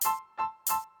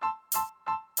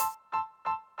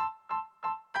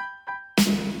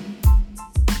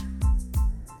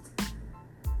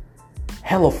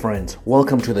Hello friends,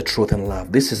 welcome to the Truth and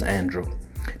Love. This is Andrew.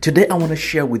 Today I want to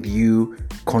share with you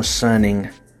concerning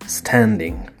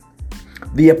standing.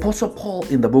 The Apostle Paul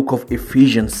in the book of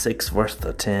Ephesians 6 verse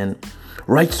 13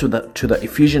 writes to the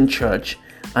Ephesian church,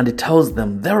 and he tells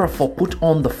them, "Therefore put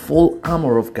on the full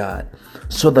armor of God,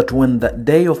 so that when the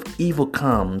day of evil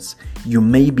comes, you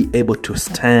may be able to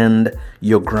stand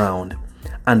your ground.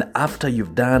 And after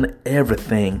you've done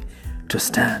everything, to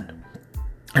stand."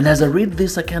 And as I read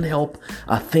this, I can't help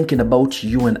thinking about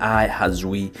you and I as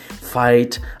we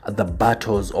fight the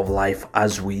battles of life,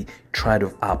 as we try to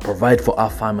provide for our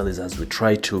families, as we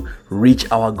try to reach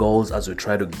our goals, as we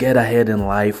try to get ahead in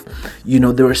life.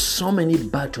 There are so many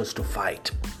battles to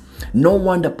fight. No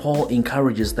wonder Paul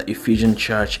encourages the Ephesian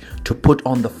church to put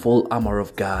on the full armor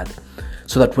of God,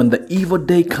 so that when the evil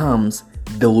day comes,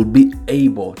 they will be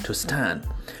able to stand.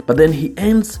 But then he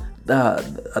ends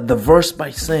the verse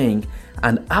by saying,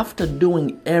 "And after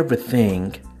doing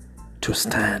everything, to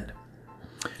stand."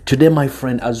 Today, my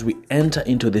friend, as we enter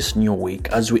into this new week,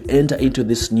 as we enter into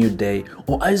this new day,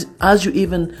 or as you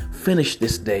even finish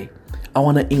this day, I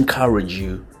want to encourage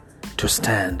you to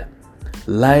stand.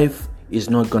 Life is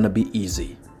not going to be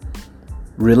easy.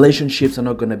 Relationships are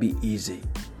not going to be easy.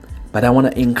 But I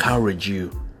want to encourage you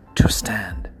to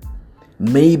stand.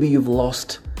 Maybe you've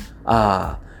lost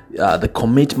the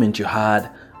commitment you had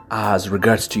as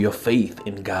regards to your faith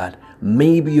in God.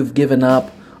 Maybe you've given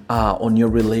up on your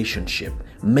relationship.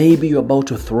 Maybe you're about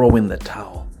to throw in the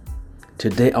towel.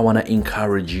 Today I want to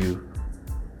encourage you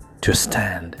to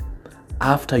stand.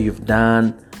 After you've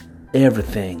done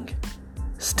everything,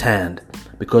 stand.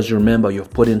 Because remember,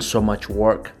 you've put in so much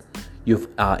work, you've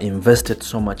invested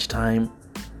so much time,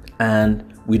 and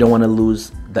we don't want to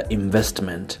lose the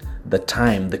investment, the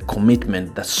time, the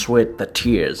commitment, the sweat, the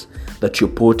tears that you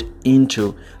put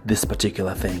into this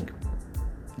particular thing.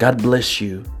 God bless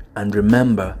you, and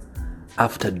remember,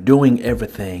 after doing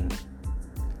everything,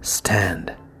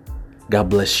 stand. God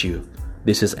bless you.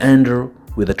 This is Andrew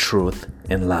with the Truth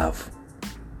in Love.